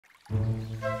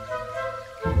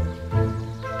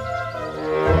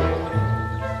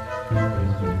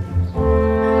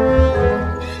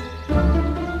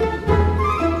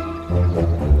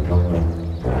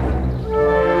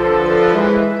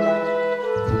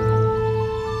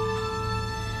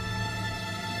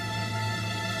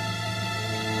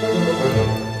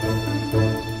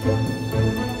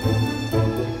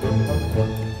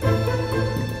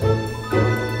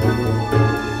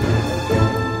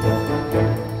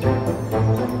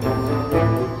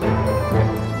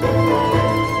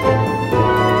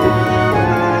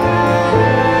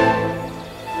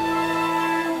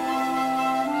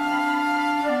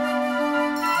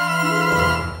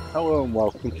Hello and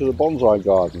welcome to the bonsai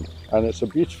garden, and it's a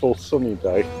beautiful sunny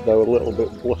day, though a little bit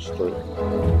blustery. They've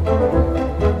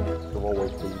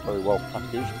always been very well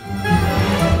packaged.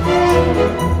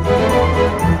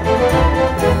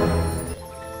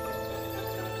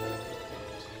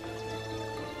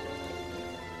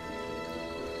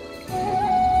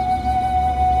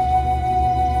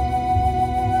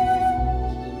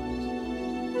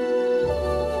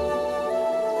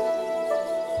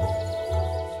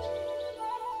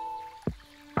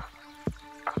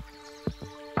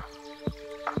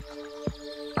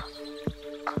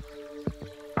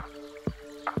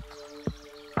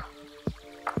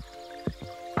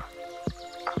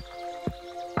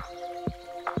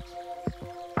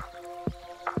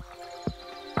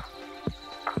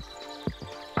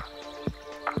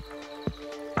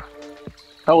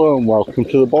 Hello and welcome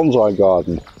to the bonsai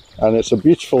garden, and it's a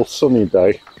beautiful sunny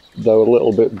day, though a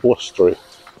little bit blustery.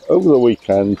 Over the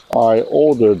weekend I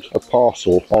ordered a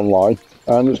parcel online,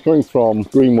 and it's going from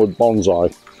Greenwood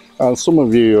Bonsai, and some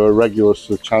of you who are regulars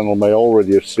to the channel may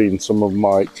already have seen some of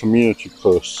my community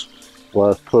posts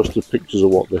where I've posted pictures of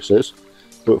what this is,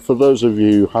 but for those of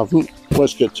you who haven't,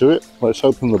 let's get to it. Let's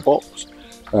open the box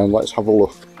and let's have a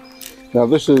look. Now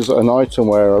this is an item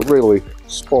where I really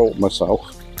spoilt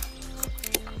myself.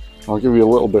 I'll give you a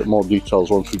little bit more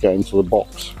details once we get into the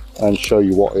box and show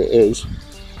you what it is.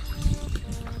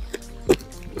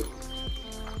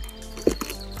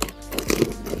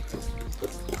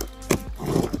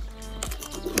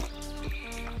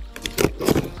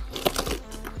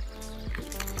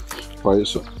 Right,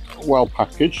 it's well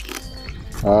packaged.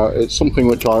 It's something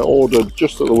which I ordered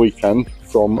just at the weekend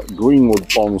from Greenwood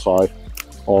Bonsai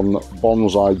on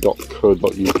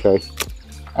bonsai.co.uk,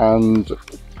 and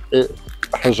it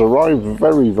has arrived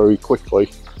very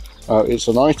quickly. It's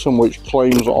an item which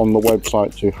claims on the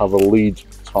website to have a lead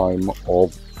time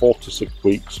of 4 to 6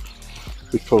 weeks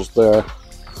because they're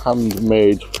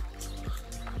handmade,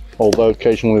 although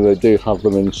occasionally they do have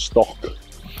them in stock.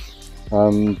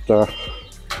 And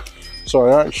so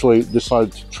I actually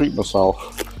decided to treat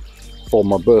myself for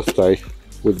my birthday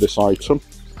with this item.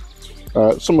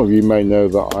 Some of you may know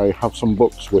that I have some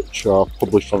books which are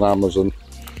published on Amazon,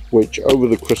 which over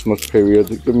the Christmas period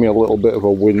give me a little bit of a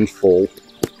windfall,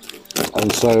 and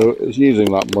so it's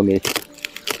using that money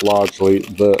largely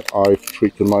that I've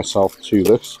treated myself to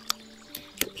this.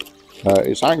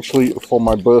 It's actually for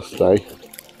my birthday,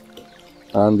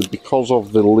 and because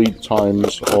of the lead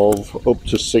times of up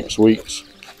to 6 weeks,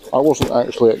 I wasn't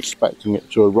actually expecting it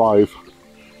to arrive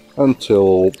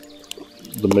until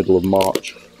the middle of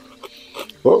March,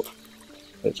 but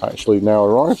it's actually now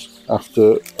arrived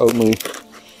after only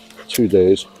 2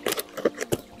 days,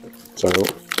 so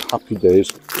happy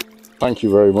days. Thank you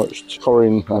very much to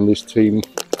Corinne and his team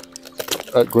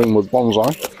at Greenwood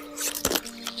Bonsai.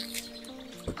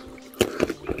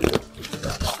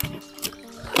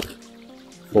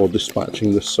 For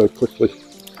dispatching this so quickly.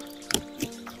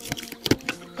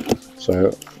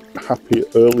 So happy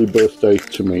early birthday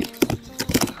to me.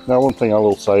 Now one thing I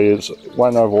will say is,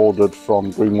 when I've ordered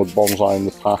from Greenwood Bonsai in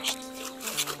the past,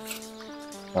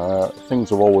 things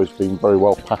have always been very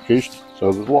well packaged,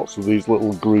 so there's lots of these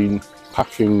little green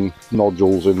packing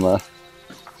nodules in there.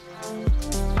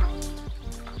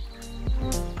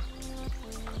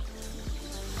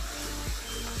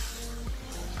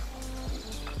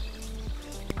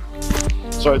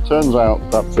 So it turns out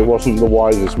that it wasn't the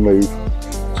wisest move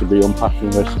to be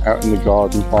unpacking this out in the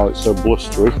garden while it's so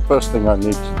blustery. First thing I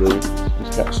need to do is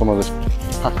get some of this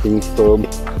packing foam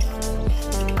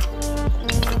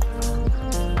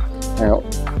out,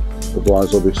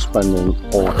 otherwise I'll be spending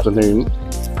all afternoon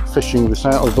fishing this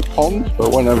out of the pond.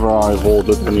 But whenever I've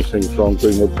ordered anything from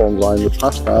Greenwood Bonsai in the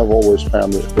past, I've always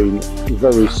found it being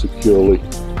very securely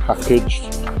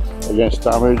packaged against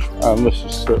damage, and this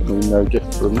is certainly no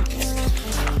different.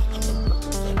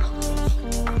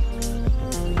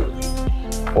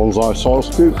 Bonsai soil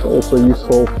scoops, also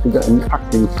useful for getting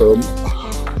packing foam.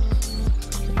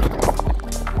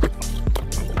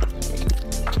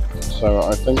 So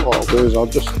I think what I'll do is I'll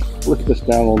just lift this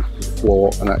down onto the floor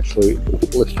and actually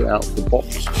lift it out of the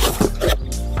box.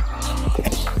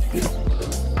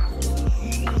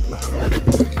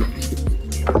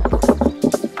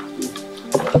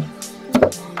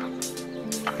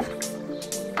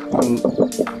 And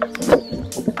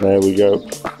there we go.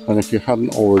 And if you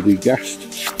hadn't already guessed,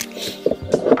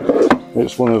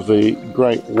 it's one of the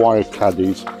great wire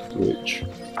caddies which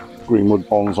Greenwood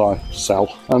Bonsai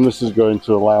sell, and this is going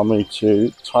to allow me to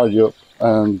tidy up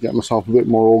and get myself a bit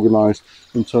more organised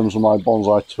in terms of my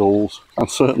bonsai tools,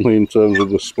 and certainly in terms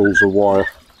of the spools of wire.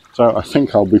 So I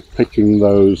think I'll be picking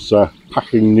those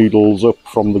packing needles up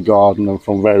from the garden and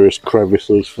from various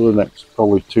crevices for the next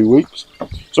probably 2 weeks.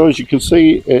 So as you can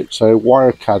see, it's a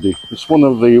wire caddy. It's one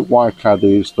of the wire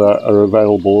caddies that are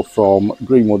available from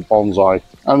Greenwood Bonsai,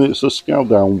 and it's a scaled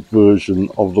down version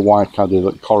of the wire caddy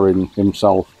that Corin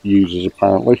himself uses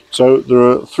apparently. So there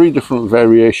are 3 different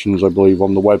variations I believe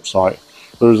on the website.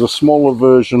 There is a smaller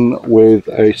version with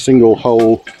a single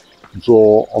hole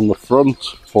drawer on the front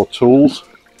for tools.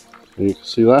 You can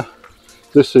see there.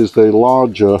 This is the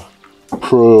larger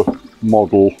Pro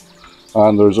model,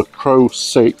 and there's a Pro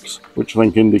 6 which I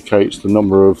think indicates the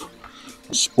number of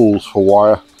spools for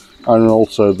wire, and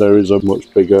also there is a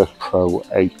much bigger Pro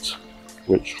 8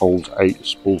 which holds 8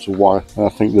 spools of wire, and I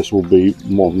think this will be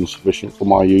more than sufficient for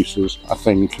my uses. I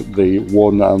think the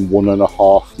 1 and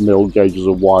 1.5 mil gauges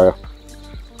of wire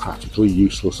practically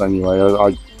useless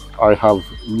anyway. I have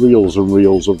reels and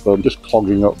reels of them just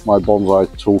clogging up my bonsai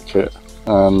toolkit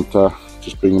and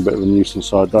just being a bit of a nuisance,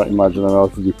 so I don't imagine I'll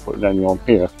ever be putting any on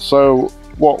here. So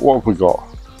what have we got?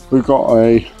 We've got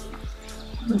a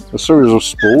series of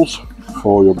spools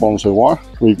for your bonsai wire.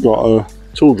 We've got a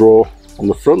tool drawer on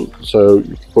the front, so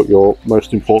you can put your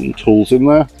most important tools in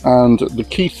there. And the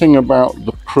key thing about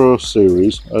the Pro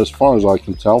series, as far as I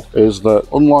can tell, is that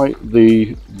unlike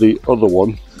the other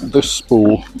one, this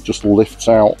spool just lifts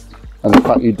out, and in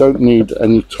fact you don't need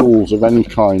any tools of any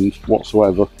kind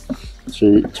whatsoever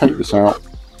to take this out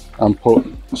and put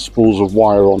spools of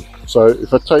wire on. So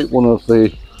if I take one of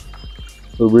the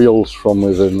reels from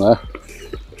within there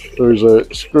is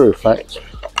a screw effect,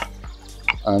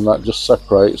 and that just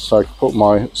separates, so I can put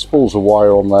my spools of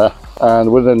wire on there,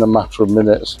 and within a matter of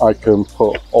minutes I can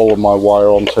put all of my wire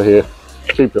onto here,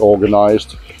 keep it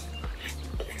organised.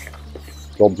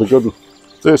 Job's a good one.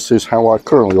 This is how I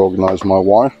currently organise my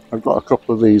wire. I've got a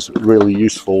couple of these really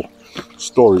useful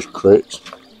storage crates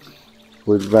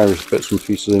with various bits and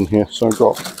pieces in here. So I've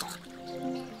got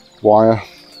wire,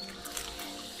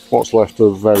 what's left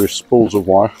of various spools of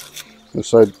wire. I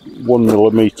said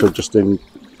 1mm just in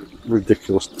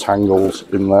ridiculous tangles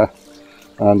in there,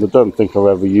 and I don't think I've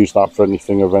ever used that for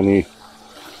anything of any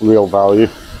real value.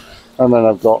 And then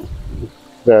I've got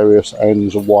various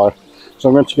ends of wire. So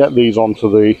I'm going to get these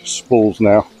onto the spools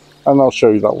now, and I'll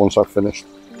show you that once I've finished.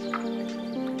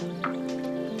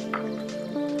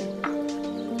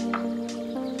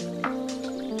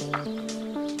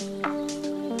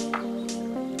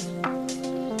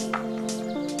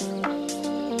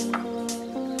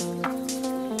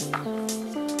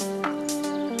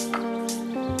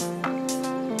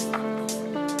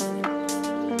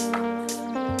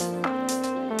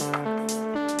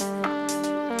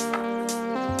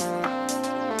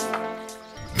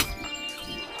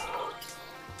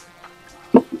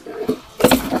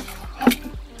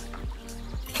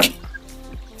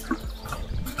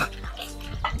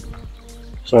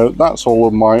 So that's all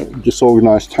of my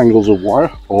disorganised tangles of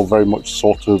wire, all very much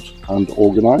sorted and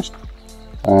organised.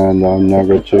 And I'm now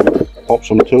going to pop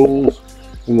some tools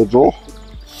in the drawer,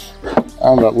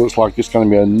 and that looks like it's going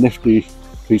to be a nifty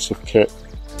piece of kit.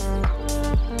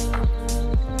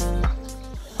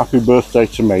 Happy birthday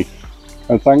to me,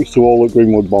 and thanks to all at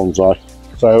Greenwood Bonsai.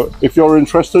 So if you're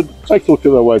interested, take a look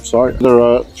at their website. There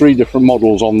are 3 different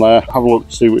models on there. Have a look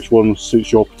to see which one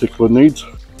suits your particular needs.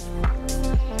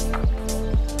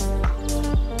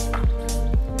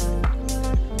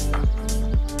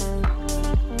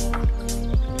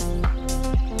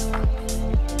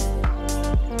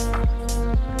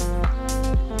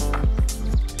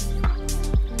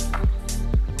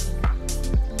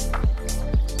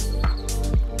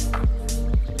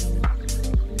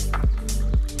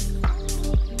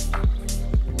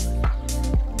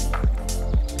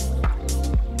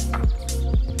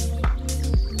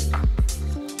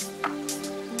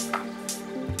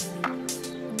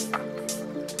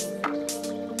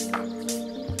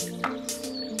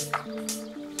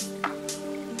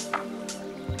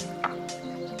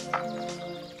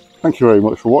 Thank you very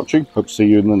much for watching. Hope to see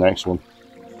you in the next one.